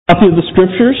Copy of the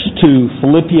Scriptures to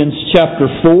Philippians chapter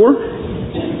 4.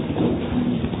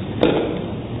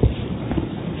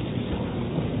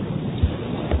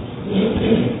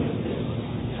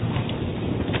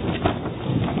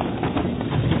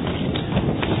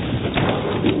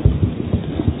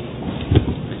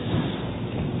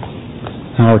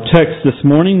 Our text this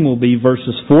morning will be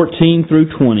verses 14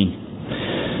 through 20.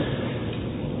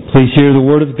 Please hear the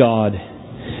Word of God.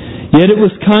 Yet it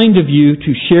was kind of you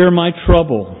to share my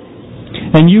trouble.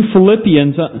 And you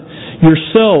Philippians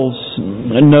yourselves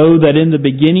know that in the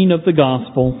beginning of the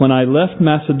gospel, when I left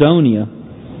Macedonia,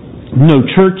 no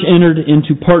church entered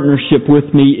into partnership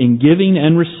with me in giving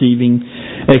and receiving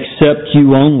except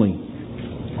you only.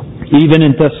 Even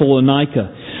in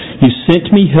Thessalonica, you sent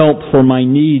me help for my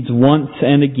needs once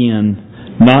and again.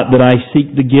 Not that I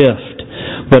seek the gift,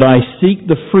 but I seek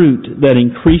the fruit that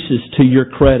increases to your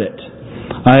credit.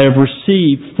 I have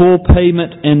received full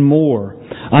payment and more.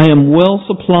 I am well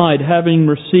supplied, having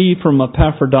received from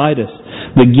Epaphroditus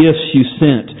the gifts you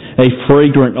sent, a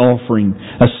fragrant offering,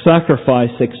 a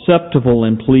sacrifice acceptable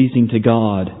and pleasing to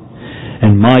God.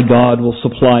 And my God will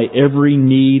supply every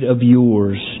need of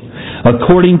yours,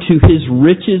 according to His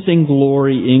riches and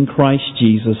glory in Christ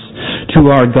Jesus.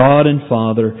 To our God and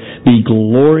Father be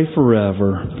glory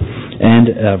forever and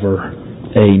ever.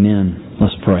 Amen.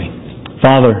 Let's pray.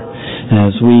 Father,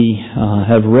 as we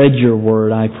have read your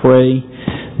word, I pray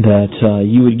that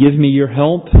you would give me your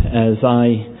help as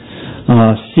I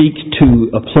seek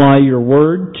to apply your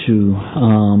word to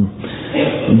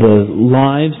the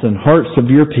lives and hearts of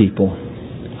your people.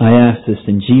 I ask this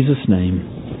in Jesus' name.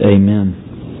 Amen.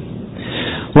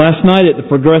 Last night at the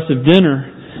Progressive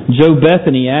Dinner, Joe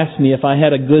Bethany asked me if I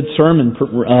had a good sermon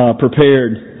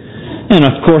prepared. And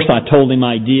of course I told him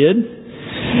I did.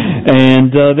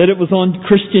 And that it was on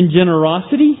Christian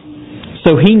generosity,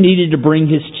 so he needed to bring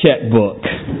his checkbook.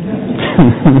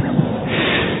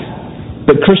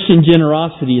 But Christian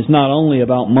generosity is not only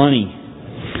about money.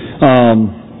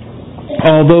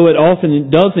 Although it often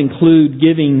does include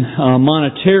giving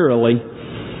monetarily,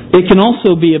 it can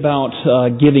also be about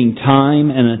giving time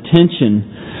and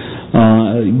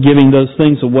attention, giving those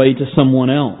things away to someone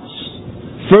else.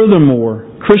 Furthermore,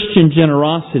 Christian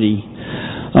generosity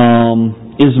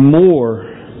is more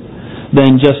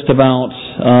than just about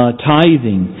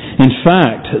tithing. In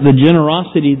fact, the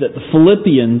generosity that the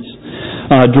Philippians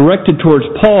directed towards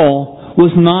Paul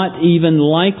was not even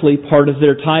likely part of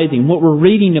their tithing. What we're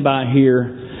reading about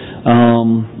here,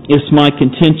 is my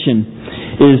contention,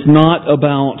 is not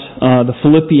about the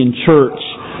Philippian church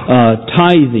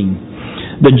tithing.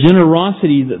 The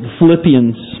generosity that the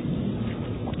Philippians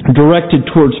directed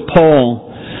towards Paul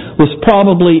was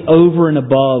probably over and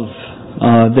above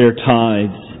their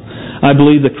tithes. I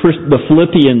believe the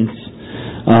Philippians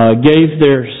gave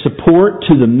their support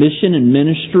to the mission and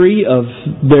ministry of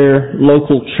their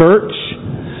local church.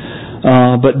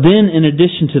 But then in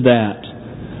addition to that,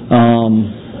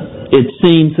 it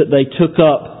seems that they took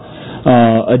up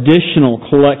additional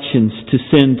collections to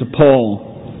send to Paul.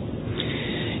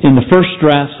 In the first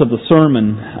drafts of the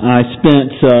sermon, I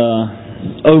spent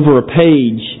over a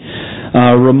page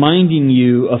reminding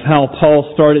you of how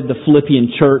Paul started the Philippian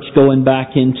church, going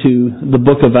back into the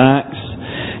book of Acts,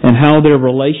 and how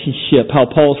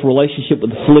Paul's relationship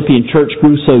with the Philippian church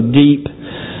grew so deep.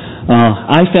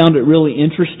 I found it really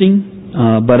interesting,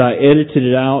 but I edited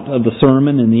it out of the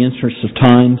sermon in the interest of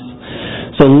time.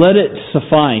 So let it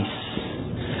suffice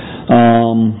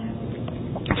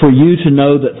for you to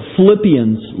know that the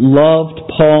Philippians loved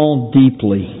Paul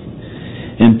deeply.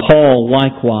 And Paul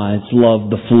likewise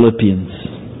loved the Philippians.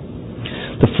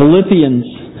 The Philippians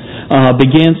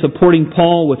began supporting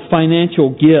Paul with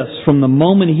financial gifts from the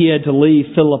moment he had to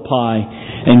leave Philippi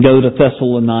and go to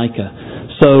Thessalonica.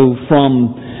 So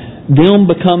from them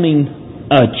becoming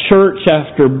a church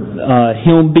after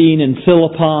him being in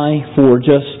Philippi for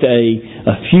just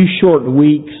a few short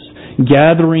weeks,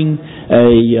 gathering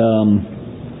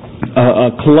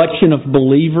a collection of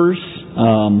believers,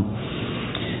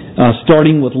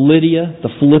 starting with Lydia, the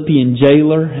Philippian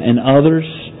jailer, and others.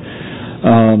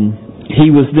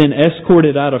 He was then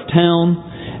escorted out of town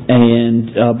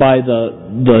and by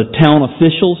the town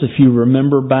officials, if you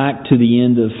remember back to the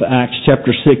end of Acts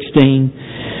chapter 16,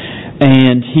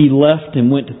 and he left and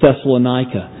went to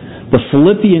Thessalonica. The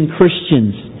Philippian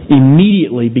Christians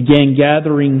immediately began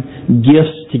gathering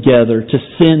gifts together to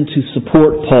send to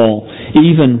support Paul,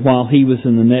 even while he was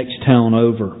in the next town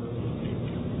over.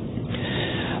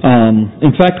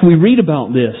 In fact, we read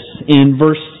about this in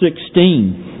verse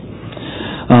 16.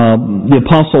 The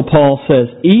Apostle Paul says,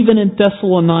 "Even in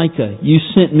Thessalonica, you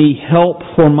sent me help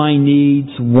for my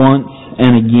needs once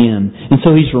and again." And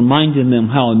so he's reminding them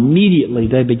how immediately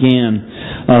they began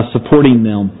supporting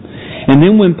them. And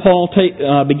then when Paul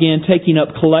began taking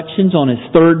up collections on his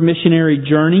third missionary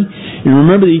journey, and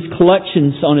remember these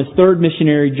collections on his third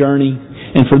missionary journey,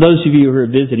 and for those of you who are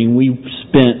visiting, we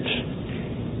spent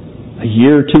a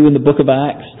year or two in the book of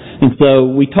Acts, and so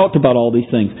we talked about all these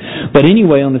things. But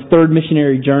anyway, on his third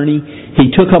missionary journey,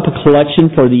 he took up a collection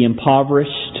for the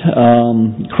impoverished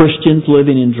Christians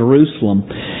living in Jerusalem.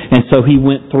 And so he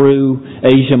went through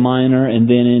Asia Minor and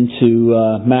then into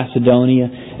Macedonia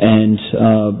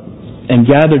and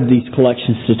gathered these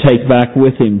collections to take back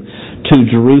with him to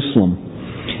Jerusalem.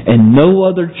 And no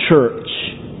other church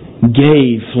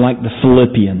gave like the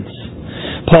Philippians.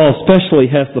 Paul especially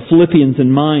has the Philippians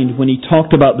in mind when he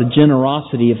talked about the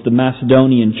generosity of the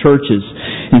Macedonian churches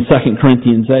in 2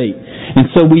 Corinthians 8. And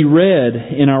so we read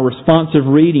in our responsive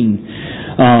reading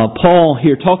Paul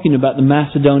here talking about the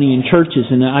Macedonian churches,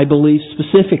 and I believe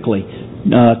specifically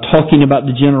talking about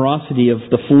the generosity of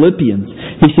the Philippians.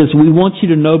 He says, "We want you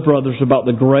to know, brothers, about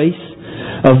the grace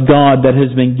of God that has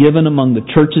been given among the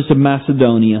churches of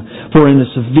Macedonia. For in the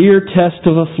severe test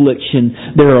of affliction,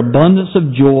 their abundance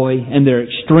of joy and their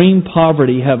extreme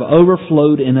poverty have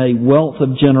overflowed in a wealth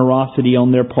of generosity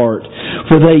on their part.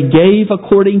 For they gave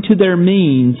according to their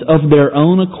means of their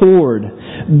own accord,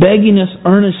 begging us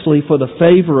earnestly for the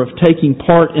favor of taking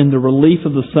part in the relief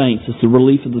of the saints." It's the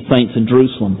relief of the saints in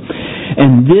Jerusalem.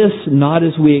 "And this not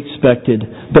as we expected,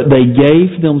 but they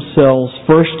gave themselves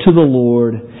first to the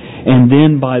Lord, and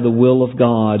then by the will of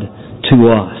God to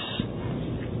us."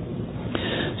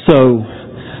 So,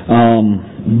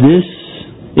 this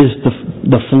is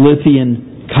the Philippian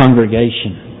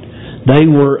congregation. They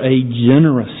were a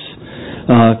generous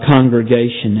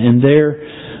congregation, and their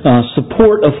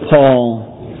support of Paul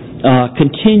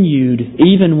continued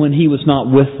even when he was not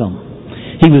with them.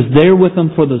 He was there with them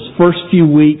for those first few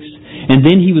weeks, and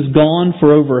then he was gone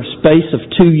for over a space of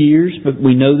 2 years. But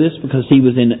we know this because he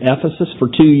was in Ephesus for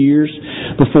 2 years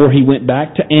before he went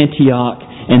back to Antioch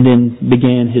and then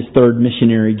began his third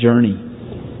missionary journey.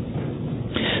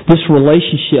 This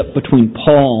relationship between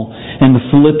Paul and the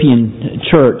Philippian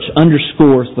church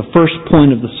underscores the first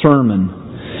point of the sermon,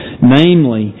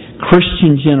 namely,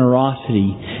 Christian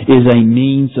generosity is a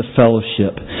means of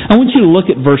fellowship. I want you to look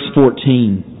at verse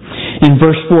 14. In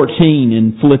verse 14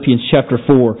 in Philippians chapter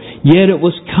 4, "Yet it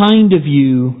was kind of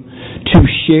you to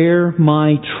share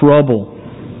my trouble."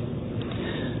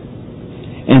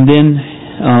 And then,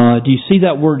 do you see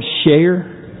that word share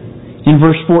in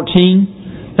verse 14?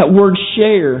 That word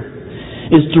share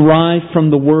is derived from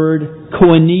the word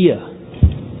koinonia,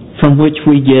 from which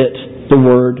we get the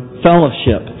word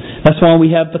fellowship. That's why we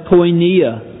have the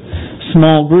koinonia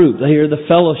small group. They are the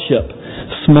fellowship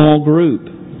small group.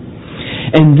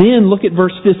 And then look at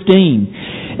verse 15.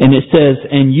 And it says,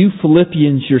 "And you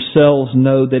Philippians yourselves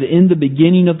know that in the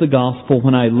beginning of the gospel,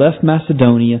 when I left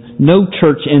Macedonia, no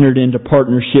church entered into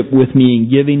partnership with me in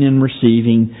giving and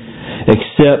receiving,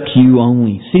 except you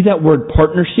only." See that word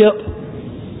partnership?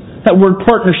 That word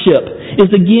partnership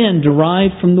is again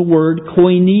derived from the word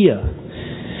koinonia.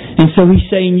 And so he's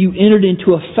saying, you entered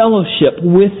into a fellowship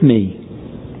with me.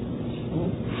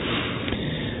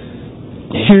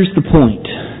 Here's the point.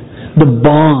 The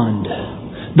bond,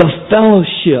 the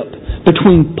fellowship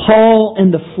between Paul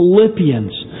and the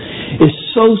Philippians is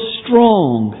so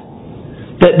strong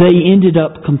that they ended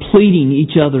up completing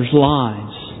each other's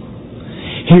lives.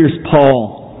 Here's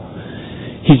Paul.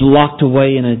 He's locked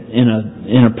away in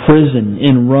a prison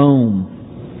in Rome.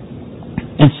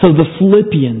 And so the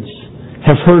Philippians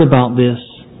have heard about this,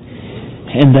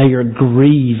 and they are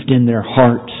grieved in their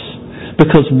hearts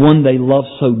because one they love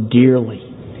so dearly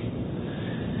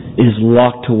is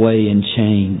locked away in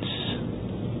chains.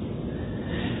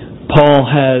 Paul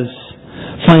has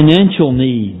financial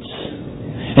needs,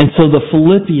 and so the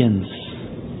Philippians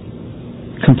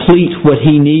complete what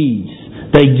he needs.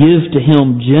 They give to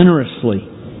him generously.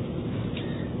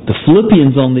 The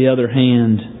Philippians, on the other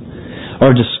hand,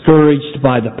 are discouraged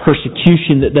by the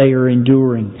persecution that they are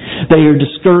enduring. They are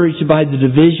discouraged by the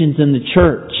divisions in the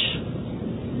church.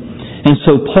 And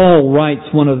so Paul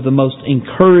writes one of the most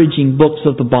encouraging books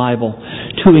of the Bible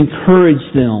to encourage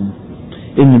them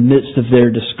in the midst of their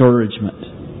discouragement.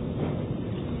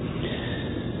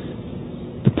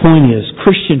 The point is,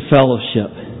 Christian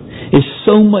fellowship is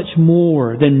so much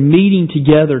more than meeting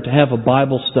together to have a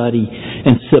Bible study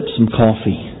and sip some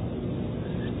coffee.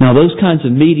 Now, those kinds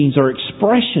of meetings are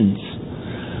expressions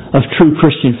of true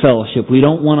Christian fellowship. We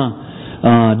don't want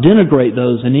to denigrate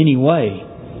those in any way.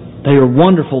 They are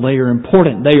wonderful. They are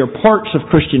important. They are parts of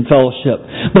Christian fellowship.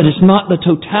 But it's not the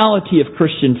totality of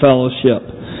Christian fellowship.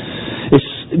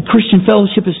 Christian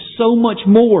fellowship is so much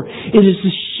more. It is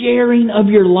the sharing of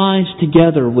your lives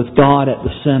together with God at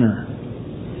the center.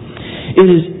 It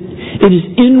is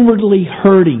inwardly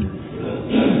hurting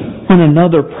when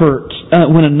another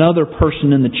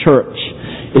person in the church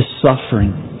is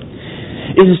suffering.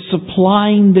 It is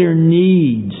supplying their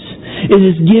needs. It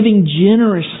is giving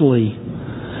generously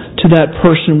to that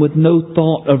person with no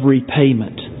thought of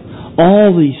repayment.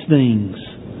 All these things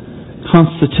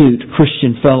constitute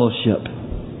Christian fellowship.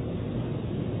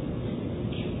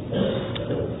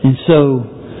 And so,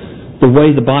 the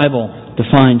way the Bible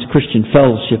defines Christian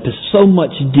fellowship is so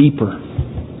much deeper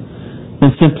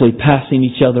than simply passing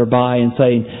each other by and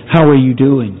saying, "How are you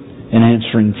doing?" and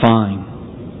answering, "Fine."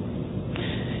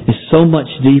 It's so much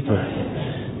deeper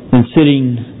than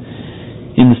sitting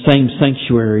in the same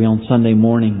sanctuary on Sunday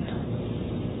morning.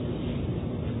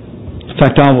 In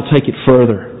fact, I will take it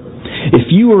further.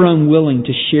 If you are unwilling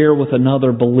to share with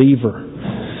another believer,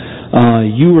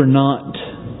 you are not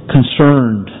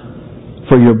concerned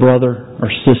for your brother or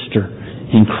sister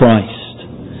in Christ.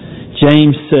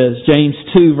 James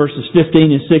 2 verses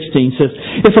 15 and 16 says,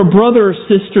 "If a brother or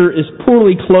sister is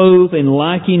poorly clothed and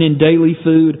lacking in daily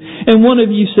food, and one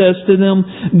of you says to them,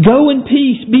 'Go in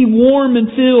peace, be warm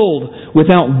and filled,'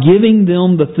 without giving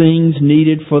them the things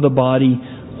needed for the body,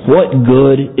 what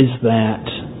good is that?"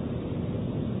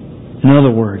 In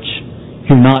other words,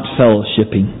 you're not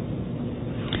fellowshipping.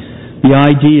 The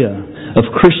idea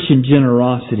of Christian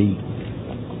generosity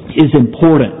is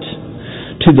important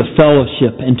to the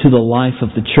fellowship and to the life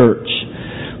of the church,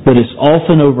 but it's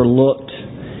often overlooked.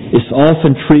 It's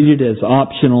often treated as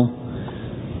optional.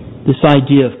 This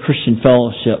idea of Christian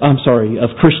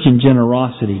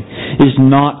generosity is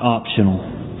not optional.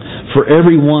 For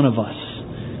every one of us,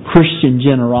 Christian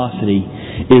generosity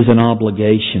is an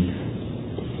obligation.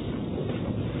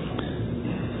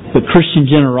 But Christian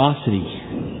generosity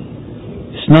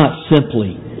is not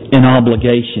simply an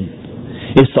obligation.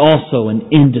 It's also an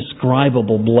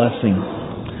indescribable blessing.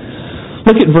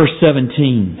 Look at verse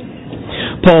 17.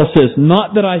 Paul says,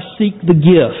 "Not that I seek the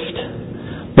gift,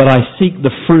 but I seek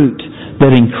the fruit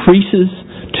that increases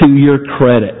to your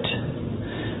credit."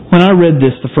 When I read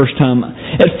this the first time,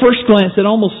 at first glance it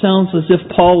almost sounds as if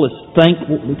Paul is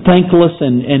thankless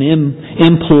and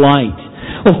impolite.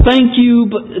 "Well, thank you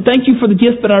for the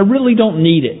gift, but I really don't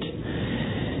need it."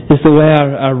 Is the way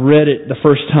I read it the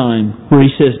first time, where he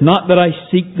says, "Not that I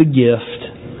seek the gift,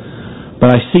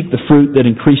 but I seek the fruit that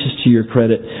increases to your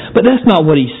credit." But that's not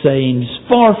what he's saying. It's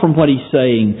far from what he's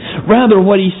saying. Rather,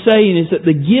 what he's saying is that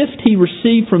the gift he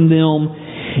received from them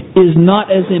is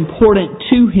not as important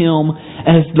to him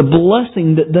as the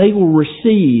blessing that they will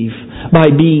receive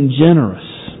by being generous.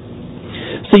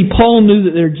 See, Paul knew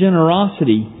that their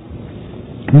generosity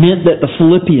meant that the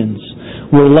Philippians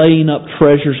were laying up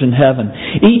treasures in heaven.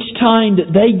 Each time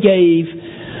that they gave,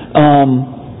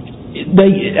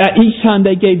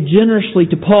 generously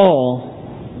to Paul,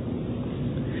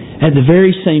 at the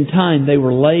very same time they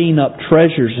were laying up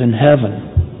treasures in heaven.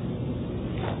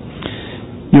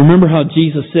 You remember how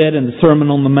Jesus said in the Sermon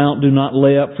on the Mount, "Do not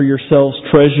lay up for yourselves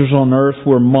treasures on earth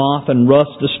where moth and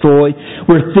rust destroy,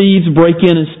 where thieves break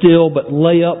in and steal, but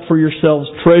lay up for yourselves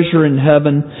treasure in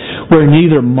heaven where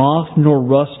neither moth nor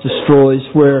rust destroys,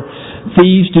 where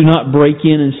thieves do not break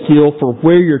in and steal, for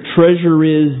where your treasure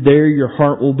is, there your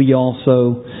heart will be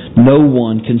also. No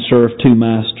one can serve two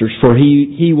masters, for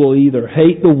he will either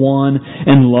hate the one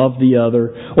and love the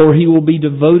other, or he will be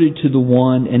devoted to the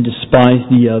one and despise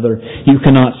the other. You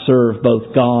cannot serve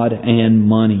both God and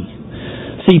money."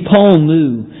 See, Paul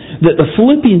knew that the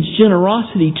Philippians'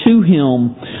 generosity to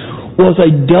him was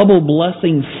a double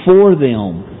blessing for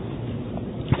them.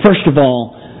 First of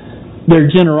all, their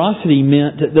generosity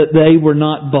meant that they were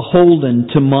not beholden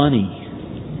to money,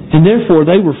 and therefore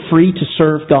they were free to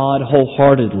serve God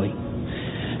wholeheartedly.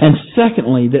 And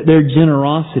secondly, that their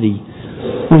generosity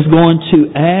was going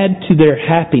to add to their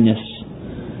happiness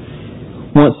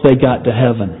once they got to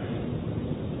heaven.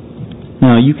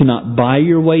 Now, you cannot buy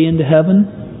your way into heaven.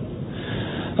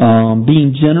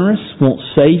 Being generous won't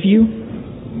save you.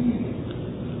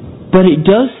 But it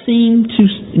does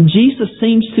Jesus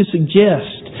seems to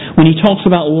suggest, when he talks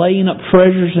about laying up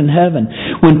treasures in heaven,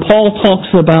 when Paul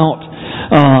talks about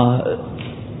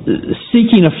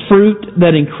seeking a fruit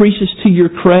that increases to your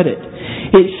credit,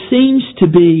 it seems to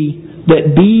be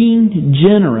that being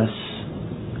generous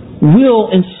will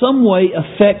in some way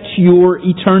affect your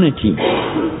eternity.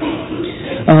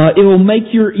 It will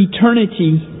make your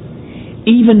eternity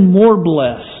even more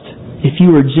blessed if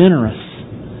you are generous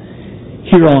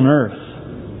here on earth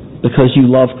because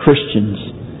you love Christians,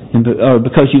 or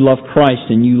because you love Christ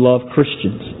and you love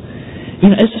Christians.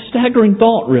 It's a staggering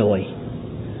thought, really.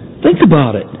 Think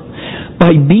about it.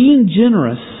 By being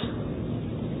generous,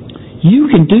 you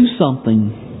can do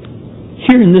something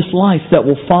here in this life that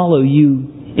will follow you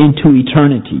into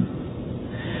eternity.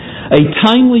 A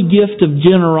timely gift of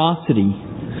generosity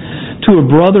to a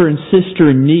brother and sister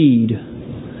in need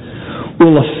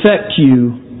will affect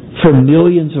you for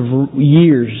millions of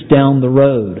years down the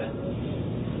road.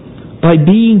 By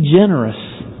being generous,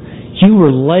 you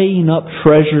are laying up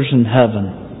treasures in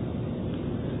heaven.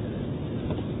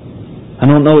 I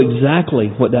don't know exactly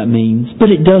what that means, but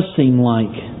it does seem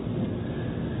like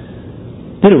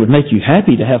that it would make you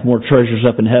happy to have more treasures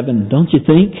up in heaven, don't you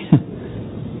think?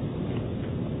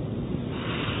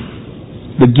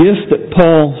 The gift that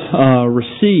Paul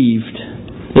received,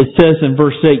 it says in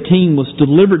verse 18, was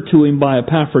delivered to him by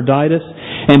Epaphroditus,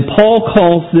 and Paul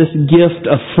calls this gift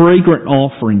a fragrant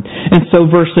offering. And so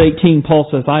verse 18, Paul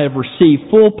says, I have received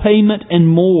full payment and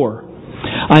more.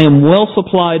 I am well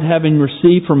supplied, having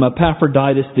received from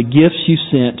Epaphroditus the gifts you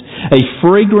sent, a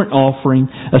fragrant offering,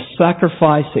 a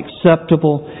sacrifice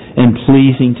acceptable and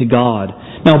pleasing to God.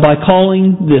 Now, by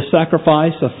calling this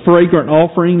sacrifice a fragrant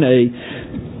offering, a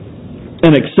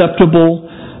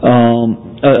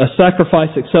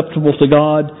sacrifice acceptable to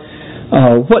God,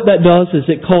 what that does is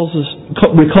it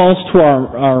recalls to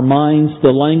our minds the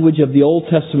language of the Old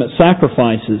Testament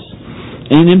sacrifices,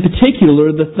 and in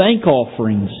particular the thank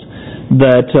offerings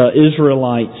that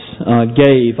Israelites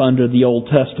gave under the Old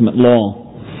Testament law.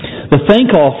 The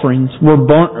thank offerings were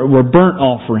burnt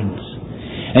offerings,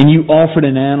 and you offered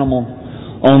an animal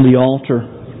on the altar,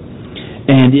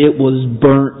 and it was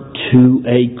burnt to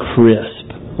a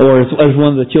crisp. Or as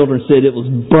one of the children said, it was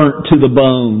burnt to the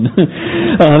bone.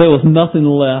 There was nothing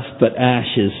left but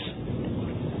ashes.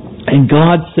 And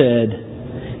God said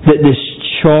that this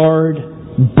charred,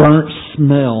 burnt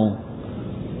smell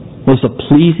was a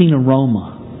pleasing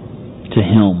aroma to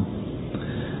Him.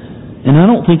 And I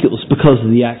don't think it was because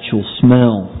of the actual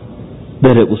smell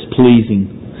that it was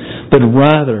pleasing, but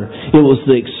rather it was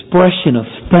the expression of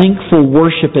thankful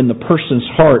worship in the person's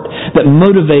heart that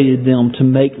motivated them to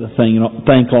make the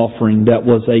thank offering that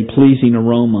was a pleasing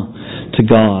aroma to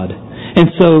God. And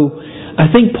so I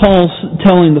think Paul's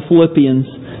telling the Philippians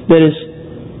that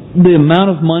the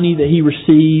amount of money that he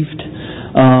received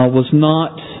was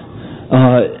not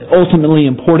ultimately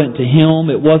important to him.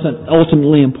 It wasn't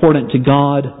ultimately important to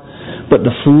God, but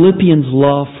the Philippians'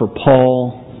 love for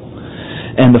Paul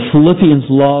and the Philippians'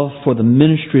 love for the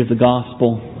ministry of the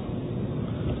gospel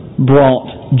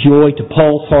brought joy to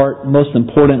Paul's heart. Most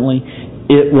importantly,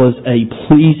 it was a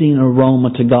pleasing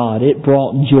aroma to God. It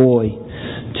brought joy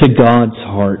to God's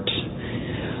heart.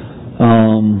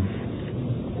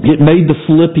 It made the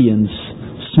Philippians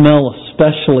smell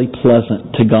especially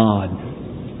pleasant to God.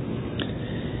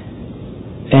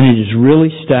 And it is really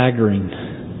staggering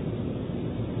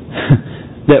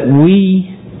that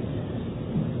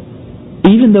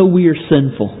even though we are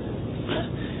sinful,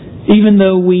 even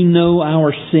though we know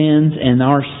our sins and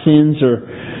our sins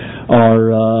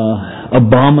are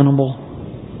abominable,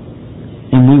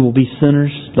 and we will be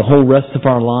sinners the whole rest of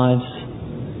our lives,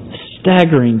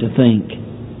 staggering to think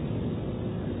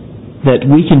that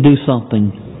we can do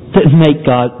something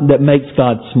that makes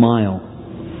God smile.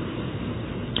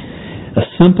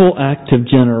 A simple act of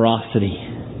generosity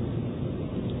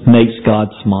makes God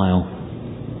smile.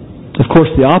 Of course,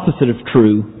 the opposite is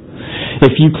true.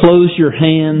 If you close your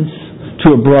hands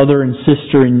to a brother and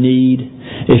sister in need,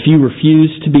 if you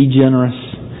refuse to be generous,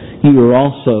 you are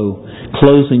also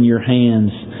closing your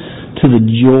hands to the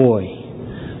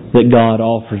joy that God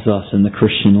offers us in the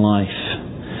Christian life,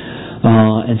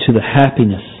 and to the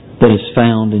happiness that is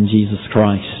found in Jesus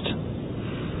Christ.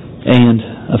 And,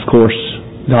 of course,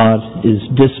 God is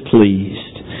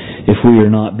displeased if we are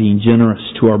not being generous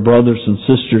to our brothers and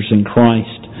sisters in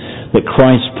Christ that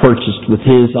Christ purchased with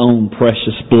His own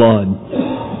precious blood.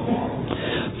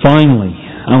 Finally,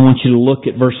 I want you to look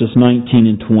at verses 19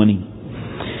 and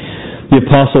 20. The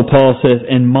Apostle Paul says,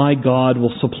 "And my God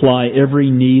will supply every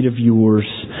need of yours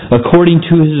according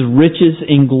to His riches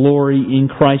in glory in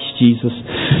Christ Jesus.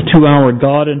 To our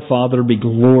God and Father be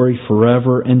glory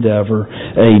forever and ever.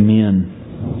 Amen."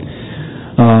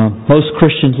 Most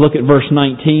Christians look at verse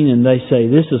 19 and they say,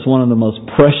 this is one of the most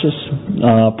precious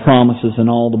promises in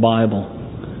all the Bible.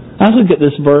 I look at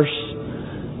this verse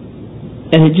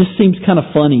and it just seems kind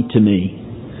of funny to me.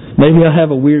 Maybe I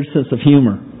have a weird sense of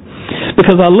humor.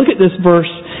 Because I look at this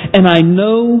verse and I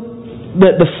know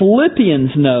that the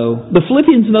Philippians know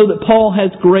that Paul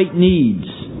has great needs.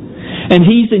 And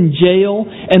he's in jail.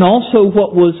 And also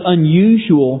what was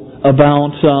unusual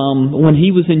about when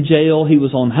he was in jail, he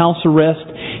was on house arrest.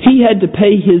 He had to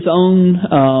pay his own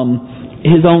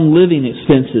living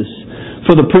expenses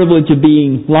for the privilege of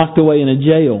being locked away in a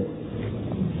jail.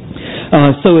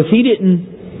 So if he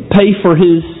didn't pay for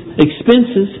his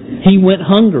expenses, he went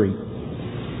hungry.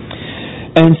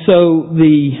 And so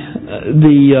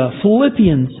the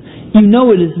Philippians, you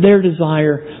know it is their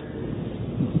desire.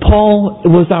 Paul,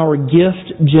 was our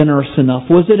gift generous enough?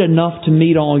 Was it enough to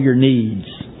meet all your needs?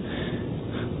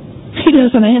 He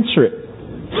doesn't answer it.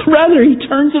 Rather, he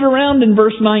turns it around in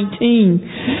verse 19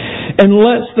 and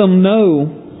lets them know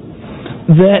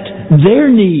that their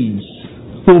needs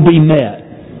will be met.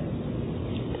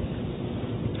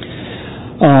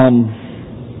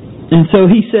 And so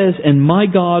he says, and my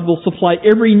God will supply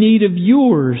every need of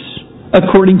yours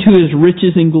according to His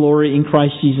riches and glory in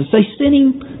Christ Jesus. They sent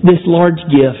him this large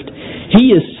gift.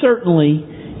 He is certainly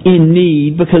in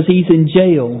need because he's in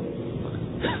jail.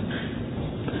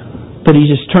 But he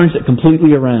just turns it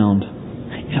completely around.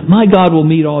 My God will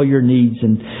meet all your needs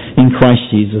in Christ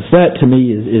Jesus. That to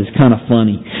me is kind of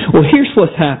funny. Well, here's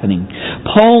what's happening.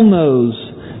 Paul knows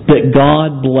that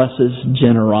God blesses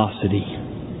generosity.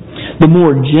 The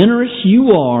more generous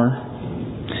you are,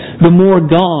 the more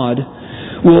God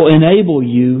will enable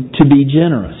you to be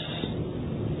generous.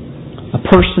 A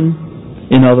person,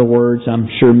 in other words, I'm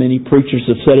sure many preachers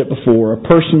have said it before, a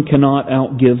person cannot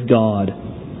outgive God.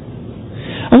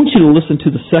 I want you to listen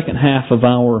to the second half of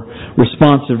our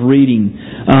responsive reading.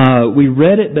 We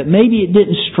read it, but maybe it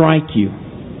didn't strike you.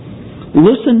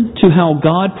 Listen to how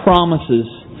God promises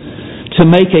to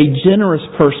make a generous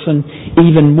person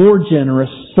even more generous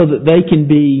so that they can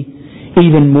be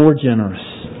even more generous.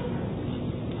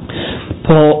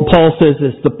 Paul says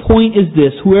this, the point is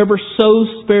this, whoever sows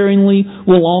sparingly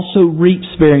will also reap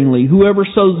sparingly. Whoever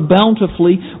sows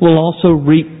bountifully will also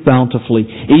reap bountifully.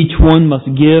 Each one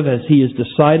must give as he has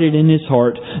decided in his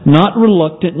heart, not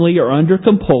reluctantly or under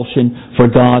compulsion, for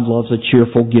God loves a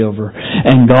cheerful giver.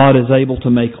 And God is able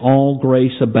to make all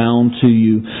grace abound to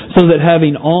you, so that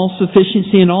having all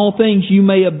sufficiency in all things, you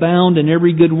may abound in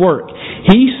every good work.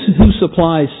 He who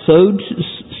supplies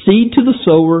seed to the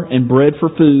sower and bread for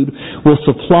food will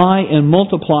supply and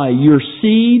multiply your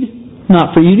seed,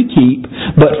 not for you to keep,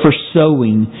 but for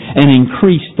sowing, and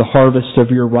increase the harvest of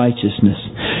your righteousness.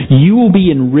 You will be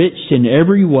enriched in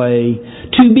every way,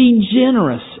 to be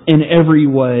generous in every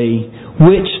way,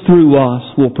 which through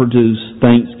us will produce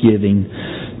thanksgiving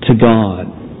to God.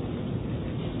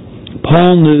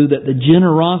 Paul knew that the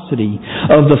generosity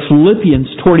of the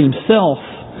Philippians toward himself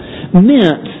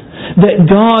meant that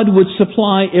God would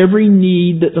supply every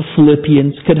need that the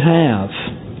Philippians could have.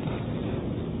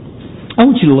 I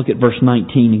want you to look at verse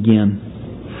 19 again.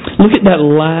 Look at that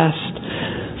last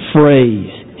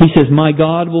phrase. He says, my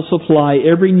God will supply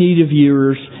every need of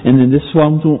yours, and then this is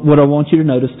what I want you to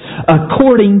notice,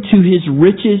 according to His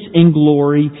riches and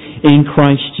glory in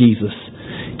Christ Jesus.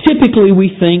 Typically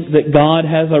we think that God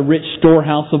has a rich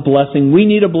storehouse of blessing. We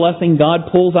need a blessing. God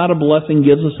pulls out a blessing,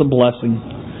 gives us a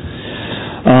blessing.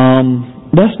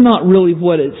 That's not really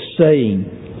what it's saying.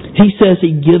 He says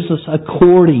He gives us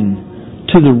according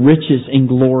to the riches and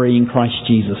glory in Christ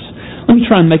Jesus. Let me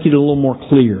try and make it a little more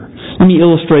clear. Let me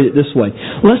illustrate it this way.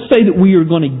 Let's say that we are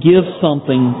going to give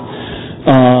something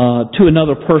to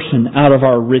another person out of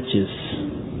our riches.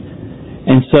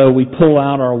 And so we pull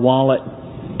out our wallet,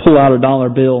 pull out a dollar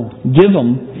bill, give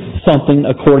them something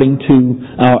according to,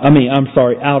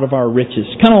 out of our riches.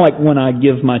 Kind of like when I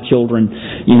give my children,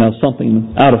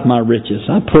 something out of my riches.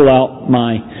 I pull out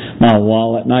my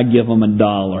wallet and I give them $1.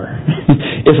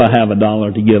 If I have $1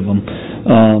 to give them.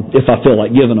 If I feel like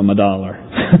giving them $1.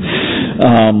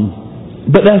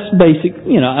 But that's basic,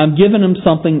 I'm giving them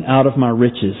something out of my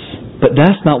riches. But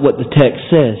that's not what the text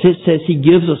says. It says He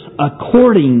gives us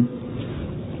according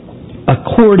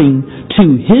to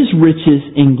His riches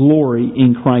and glory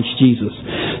in Christ Jesus.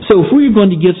 So if we're going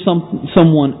to give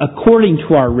someone according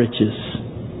to our riches,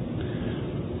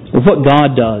 what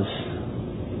God does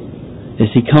is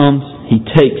He comes, He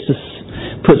takes us,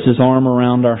 puts His arm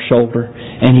around our shoulder,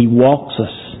 and He walks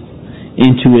us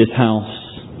into His house,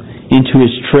 into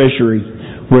His treasury,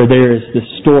 where there is this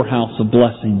storehouse of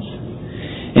blessings.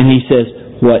 And He says,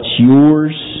 what's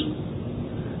yours,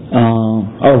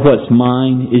 or what's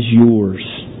mine is yours.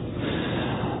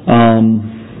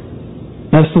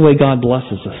 That's the way God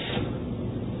blesses us.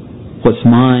 What's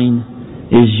mine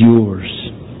is yours.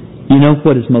 You know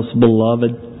what is most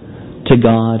beloved to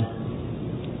God?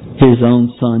 His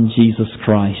own Son, Jesus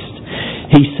Christ.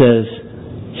 He says,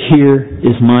 here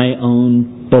is my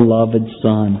own beloved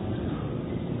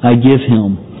Son. I give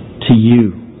Him to to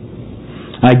you.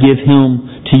 I give Him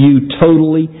to you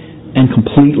totally and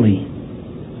completely.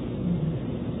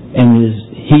 And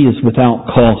He is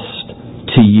without cost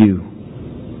to you.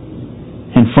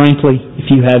 And frankly,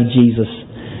 if you have Jesus,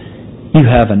 you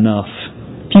have enough.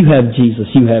 If you have Jesus,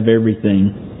 you have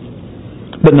everything.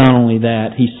 But not only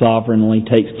that, He sovereignly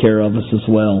takes care of us as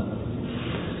well.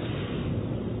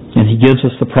 And He gives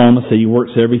us the promise that He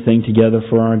works everything together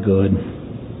for our good.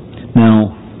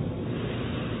 Now,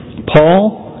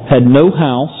 Paul had no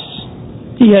house.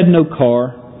 He had no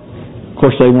car. Of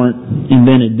course, they weren't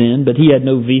invented then, but he had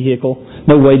no vehicle,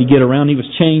 no way to get around. He was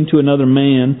chained to another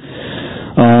man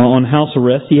on house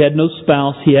arrest. He had no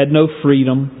spouse. He had no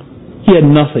freedom. He had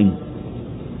nothing.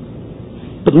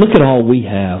 But look at all we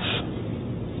have.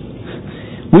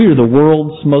 We are the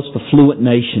world's most affluent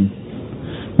nation.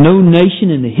 No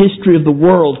nation in the history of the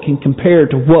world can compare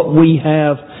to what we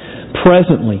have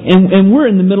presently. And we're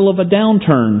in the middle of a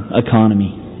downturn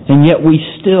economy. And yet we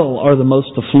still are the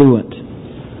most affluent.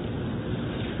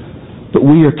 But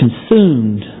we are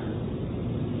consumed,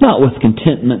 not with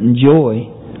contentment and joy.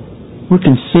 We're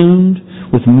consumed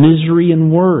with misery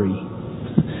and worry.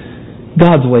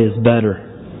 God's way is better.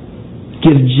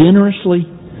 Give generously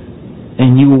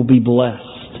and you will be blessed.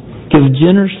 Give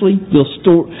generously, you'll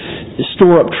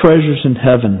store up treasures in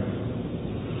heaven.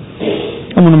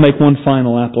 I'm going to make one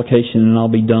final application and I'll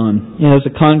be done. As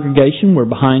a congregation, we're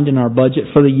behind in our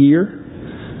budget for the year.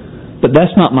 But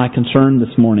that's not my concern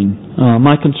this morning.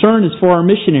 My concern is for our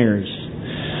missionaries.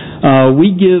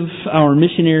 We give our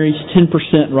missionaries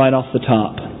 10% right off the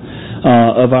top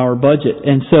of our budget.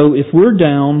 And so if we're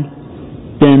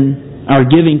down, then our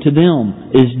giving to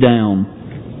them is down.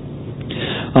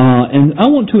 And I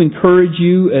want to encourage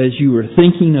you as you are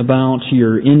thinking about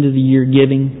your end of the year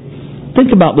giving,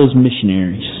 think about those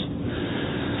missionaries.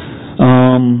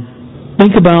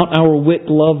 Think about our WIC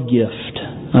Love Gift.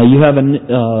 You have an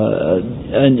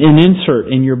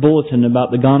insert in your bulletin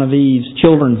about the Gonavives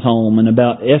Children's Home and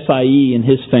about SIE and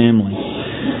his family.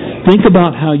 Think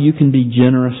about how you can be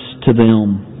generous to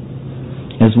them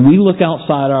as we look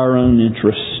outside our own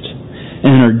interest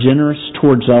and are generous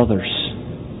towards others.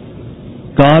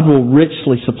 God will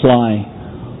richly supply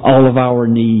all of our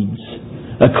needs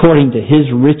according to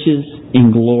His riches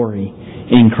in glory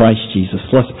in Christ Jesus.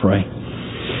 Let's pray.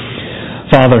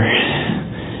 Father,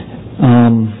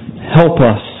 help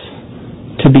us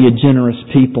to be a generous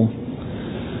people,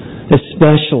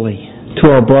 especially to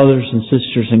our brothers and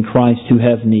sisters in Christ who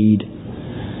have need.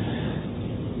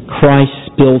 Christ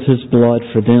spilled His blood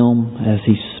for them as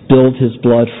He spilled His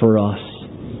blood for us.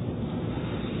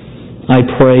 I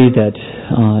pray that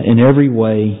in every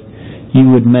way You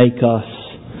would make us,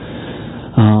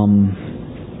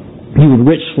 You would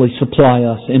richly supply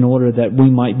us in order that we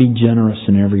might be generous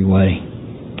in every way.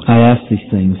 I ask these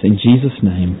things in Jesus'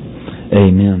 name.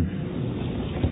 Amen.